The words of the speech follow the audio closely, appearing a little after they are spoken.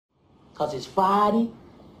Because it's Friday,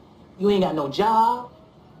 you ain't got no job,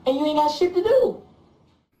 and you ain't got shit to do.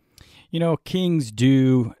 You know, kings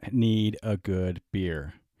do need a good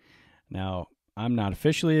beer. Now, I'm not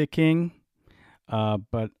officially a king,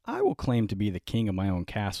 but I will claim to be the king of my own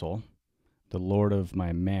castle, the lord of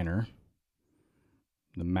my manor,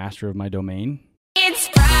 the master of my domain. It's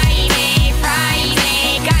Friday,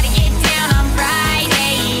 gotta get down on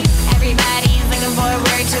Friday. Everybody's looking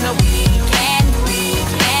forward to the weekend.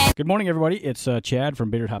 Good morning, everybody. It's Chad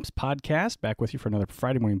from Bitter Hops Podcast, back with you for another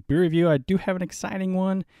Friday morning beer review. I do have an exciting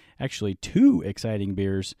one, actually two exciting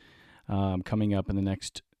beers coming up in the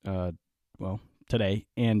next, today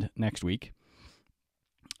and next week.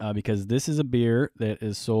 Because this is a beer that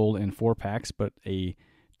is sold in 4-packs, but a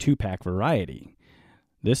 2-pack variety.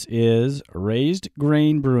 This is Raised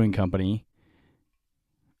Grain Brewing Company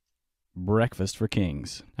Breakfast for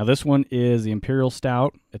Kings. Now, this one is the Imperial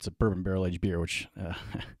Stout. It's a bourbon barrel-aged beer, which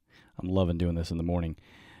I'm loving doing this in the morning.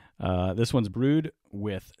 This one's brewed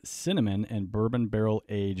with cinnamon and bourbon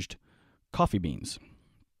barrel-aged coffee beans.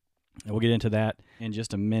 And we'll get into that in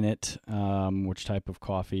just a minute, which type of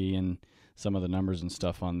coffee and some of the numbers and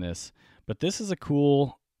stuff on this. But this is a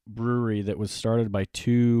cool brewery that was started by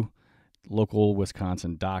two local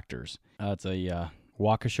Wisconsin doctors. It's a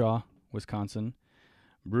Waukesha, Wisconsin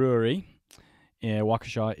brewery. And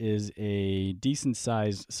Waukesha is a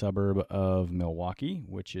decent-sized suburb of Milwaukee,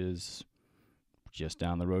 which is just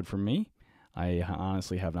down the road from me. I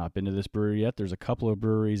honestly have not been to this brewery yet. There's a couple of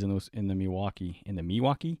breweries in the Milwaukee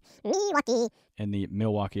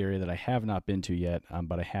area that I have not been to yet,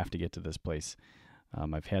 but I have to get to this place.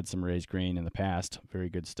 I've had some Raised Grain in the past, very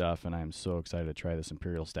good stuff, and I'm so excited to try this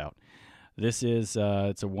Imperial Stout. This is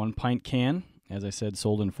it's a 1-pint can, as I said,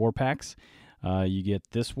 sold in 4-packs. You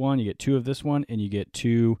get this one, you get 2 of this one, and you get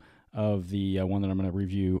 2 of the one that I'm going to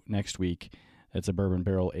review next week. It's a bourbon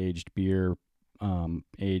barrel aged beer,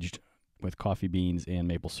 aged with coffee beans and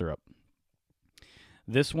maple syrup.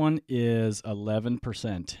 This one is 11%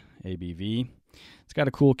 ABV. It's got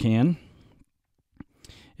a cool can.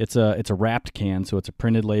 It's a wrapped can, so it's a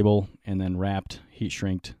printed label and then wrapped, heat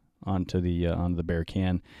shrinked onto the bare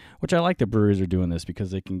can, which I like that breweries are doing this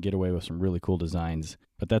because they can get away with some really cool designs.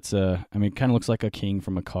 But that's it kind of looks like a king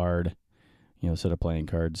from a card, set of playing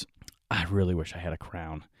cards. I really wish I had a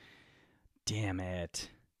crown. Damn it.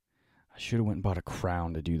 I should have went and bought a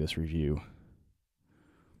crown to do this review.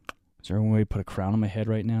 Is there any way to put a crown on my head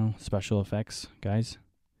right now? Special effects, guys?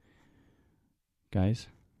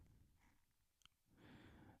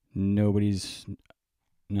 Nobody's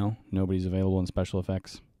available in special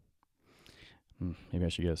effects. Maybe I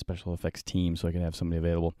should get a special effects team so I can have somebody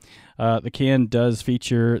available. The can does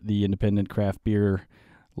feature the independent craft beer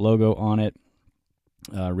logo on it.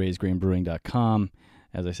 RaisedGrainBrewing.com.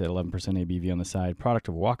 As I said, 11% ABV on the side. Product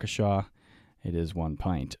of Waukesha. It is 1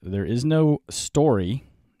 pint. There is no story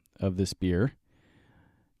of this beer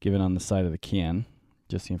given on the side of the can.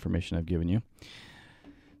 Just the information I've given you.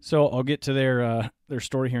 So I'll get to their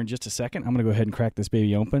story here in just a second. I'm going to go ahead and crack this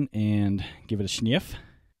baby open and give it a sniff.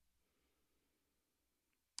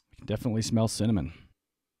 I can definitely smell cinnamon.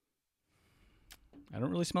 I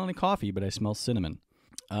don't really smell any coffee, but I smell cinnamon.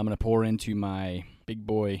 I'm going to pour into my big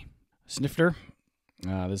boy snifter.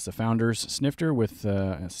 This is the Founder's Snifter with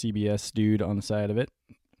a CBS dude on the side of it.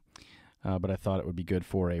 But I thought it would be good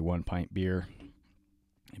for a 1-pint beer,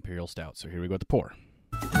 Imperial Stout. So here we go with the pour.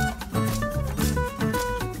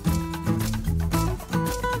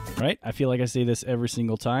 Right? I feel like I say this every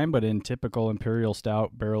single time, but in typical Imperial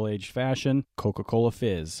Stout barrel-aged fashion, Coca-Cola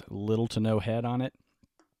Fizz. Little to no head on it.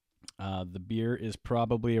 The beer is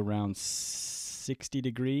probably around 60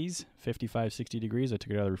 degrees, 55, 60 degrees. I took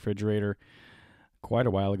it out of the refrigerator quite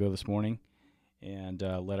a while ago this morning and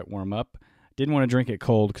let it warm up. Didn't want to drink it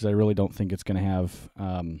cold because I really don't think it's going to have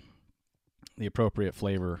the appropriate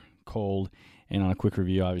flavor cold. And on a quick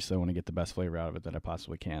review, obviously, I want to get the best flavor out of it that I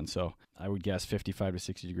possibly can. So I would guess 55 to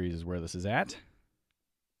 60 degrees is where this is at.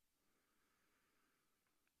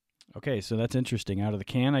 Okay, so that's interesting. Out of the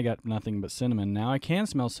can, I got nothing but cinnamon. Now I can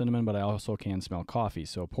smell cinnamon, but I also can smell coffee.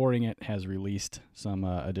 So pouring it has released some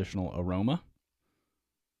additional aroma.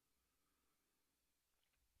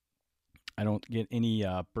 I don't get any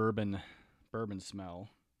bourbon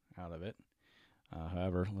smell out of it.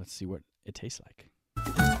 However, let's see what it tastes like.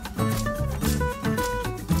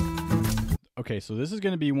 Okay, so this is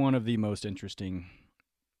going to be one of the most interesting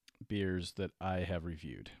beers that I have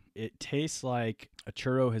reviewed. It tastes like a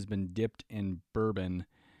churro has been dipped in bourbon,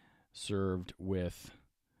 served with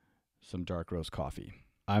some dark roast coffee.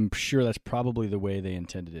 I'm sure that's probably the way they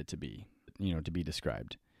intended it to be, to be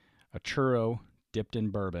described. A churro dipped in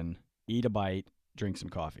bourbon, eat a bite, drink some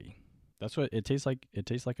coffee. That's what it tastes like. It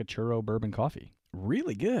tastes like a churro bourbon coffee.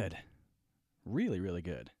 Really good. Really, really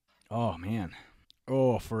good. Oh, man.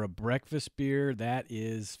 Oh, for a breakfast beer, that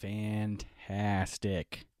is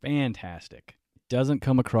fantastic. Fantastic. It doesn't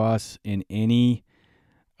come across in any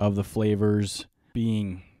of the flavors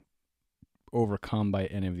being overcome by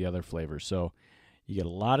any of the other flavors. So you get a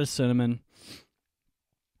lot of cinnamon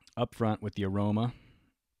up front with the aroma,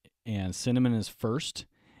 and cinnamon is first,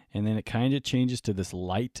 and then it kind of changes to this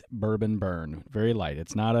light bourbon burn, very light.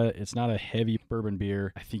 It's not a heavy bourbon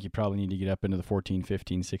beer. I think you probably need to get up into the 14,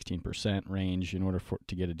 15, 16% range in order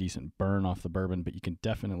to get a decent burn off the bourbon, but you can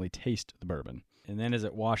definitely taste the bourbon. And then as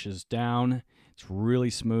it washes down, it's really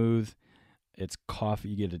smooth. It's coffee.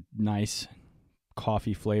 You get a nice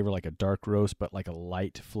coffee flavor, like a dark roast, but like a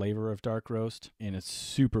light flavor of dark roast, and it's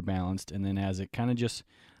super balanced. And then as it kind of just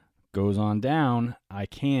goes on down, I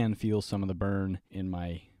can feel some of the burn in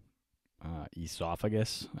my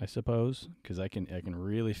esophagus, I suppose, because I can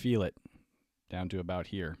really feel it down to about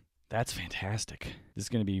here. That's fantastic. This is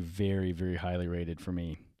going to be very, very highly rated for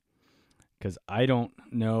me, because I don't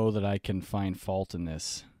know that I can find fault in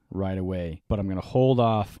this right away, but I'm going to hold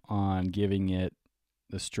off on giving it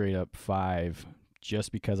the straight up 5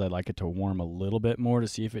 just because I'd like it to warm a little bit more to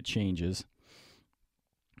see if it changes,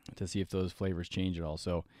 to see if those flavors change at all.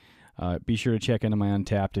 So be sure to check into my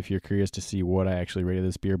Untapped if you're curious to see what I actually rated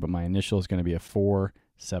this beer, but my initial is going to be a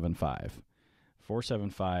 4.75.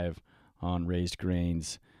 4.75 on Raised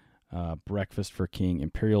Grains Breakfast for King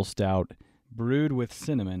Imperial Stout, brewed with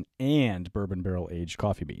cinnamon and bourbon barrel aged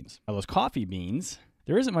coffee beans. Now, those coffee beans,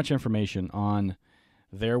 there isn't much information on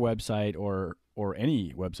their website or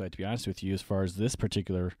any website, to be honest with you, as far as this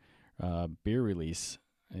particular beer release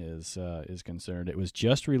is concerned. It was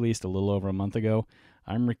just released a little over a month ago.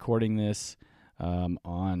 I'm recording this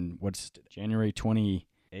on January 28th,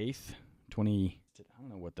 I don't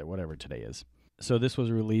know whatever today is. So this was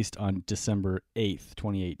released on December 8th,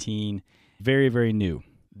 2018. Very, very new.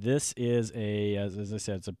 This is as I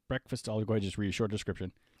said, it's a breakfast. I'll go ahead and just read a short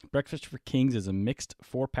description. Breakfast for Kings is a mixed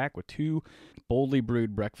 4-pack with 2 boldly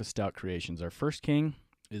brewed breakfast stout creations. Our first King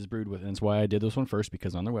is brewed with, and that's why I did this one first,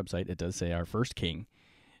 because on their website it does say our first King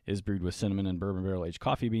is brewed with cinnamon and bourbon barrel aged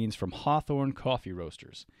coffee beans from Hawthorne Coffee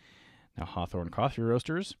Roasters. Now, Hawthorne Coffee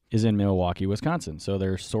Roasters is in Milwaukee, Wisconsin, so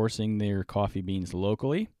they're sourcing their coffee beans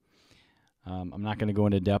locally. I'm not going to go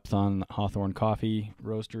into depth on Hawthorne Coffee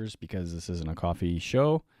Roasters because this isn't a coffee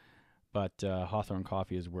show, but Hawthorne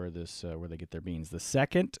Coffee is where they get their beans. The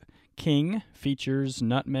second King features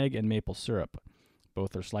nutmeg and maple syrup.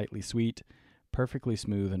 Both are slightly sweet, perfectly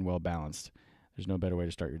smooth, and well balanced. There's no better way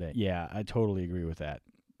to start your day. Yeah, I totally agree with that.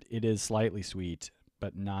 It is slightly sweet,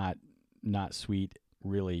 but not sweet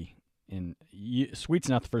really. Sweet's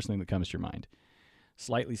not the first thing that comes to your mind.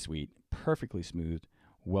 Slightly sweet, perfectly smooth,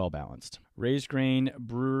 well balanced. Raised Grain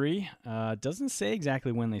Brewery doesn't say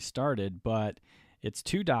exactly when they started, but it's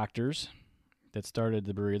 2 doctors that started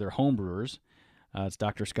the brewery. They're home brewers. It's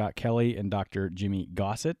Dr. Scott Kelly and Dr. Jimmy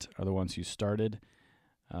Gossett are the ones who started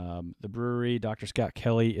the brewery. Dr. Scott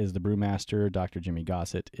Kelly is the brewmaster. Dr. Jimmy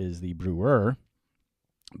Gossett is the brewer.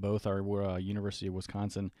 Both are University of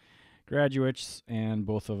Wisconsin graduates, and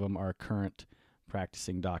both of them are current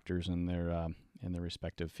practicing doctors in their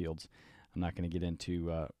respective fields. I'm not going to get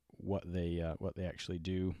into what they actually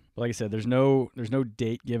do, but like I said, there's no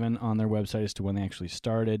date given on their website as to when they actually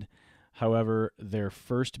started. However, their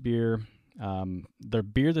first beer, their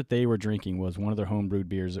beer that they were drinking was one of their home brewed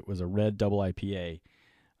beers. It was a red double IPA,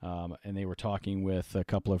 and they were talking with a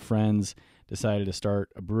couple of friends, decided to start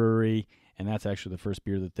a brewery, and that's actually the first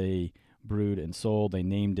beer that they brewed and sold. They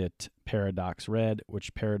named it Paradox Red,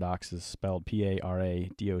 which Paradox is spelled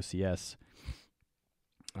Paradocs.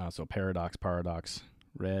 So Paradox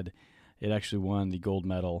Red. It actually won the gold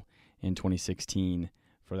medal in 2016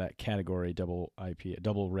 for that category, double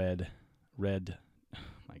IPA, red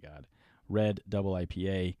double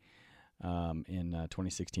IPA in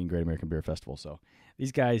 2016 Great American Beer Festival. So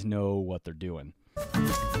these guys know what they're doing.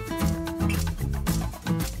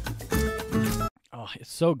 Oh,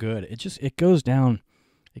 it's so good. It goes down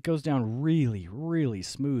really, really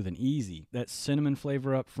smooth and easy. That cinnamon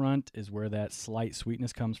flavor up front is where that slight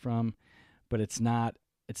sweetness comes from, but it's not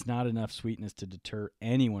enough sweetness to deter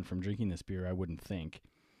anyone from drinking this beer, I wouldn't think.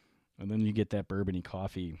 And then you get that bourbony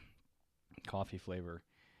coffee flavor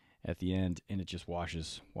at the end, and it just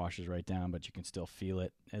washes right down, but you can still feel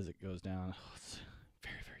it as it goes down. Oh, it's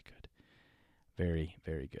very, very good. Very,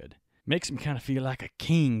 very good. Makes me kind of feel like a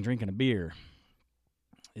king drinking a beer.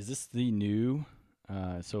 Is this the new?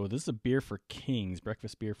 So this is a beer for kings,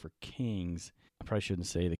 breakfast beer for kings. I probably shouldn't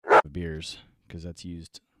say the beers because that's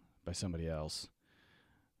used by somebody else.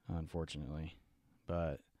 unfortunately.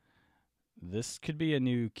 But this could be a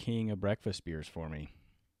new king of breakfast beers for me.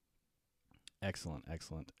 Excellent,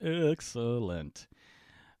 excellent, excellent.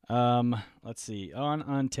 Let's see. On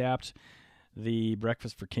Untapped, the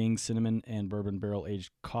Breakfast for Kings Cinnamon and Bourbon Barrel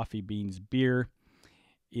Aged Coffee Beans beer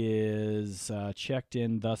is checked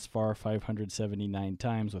in thus far 579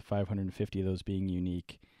 times, with 550 of those being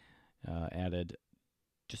unique. Added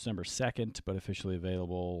December 2nd, but officially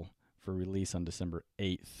available for release on December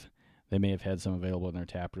 8th. They may have had some available in their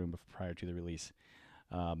tap room prior to the release.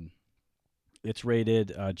 It's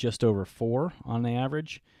rated just over 4 on the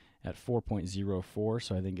average at 4.04.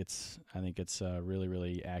 So I think it's really,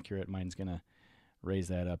 really accurate. Mine's gonna raise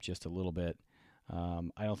that up just a little bit.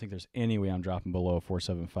 I don't think there's any way I'm dropping below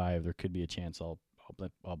 4.75. There could be a chance I'll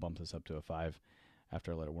bump this up to a 5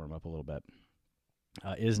 after I let it warm up a little bit.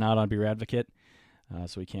 It is not on Beer Advocate,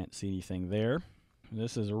 so we can't see anything there.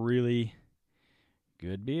 This is a really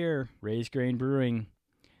good beer. Raised Grain Brewing,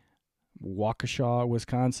 Waukesha,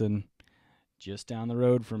 Wisconsin. Just down the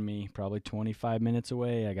road from me, probably 25 minutes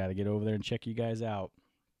away. I got to get over there and check you guys out.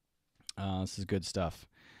 This is good stuff.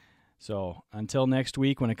 So until next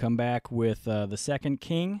week when I come back with the second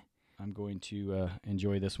king, I'm going to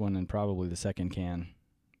enjoy this one and probably the second can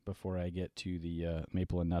before I get to the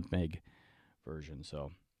maple and nutmeg version.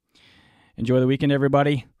 So enjoy the weekend,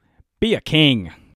 everybody. Be a king.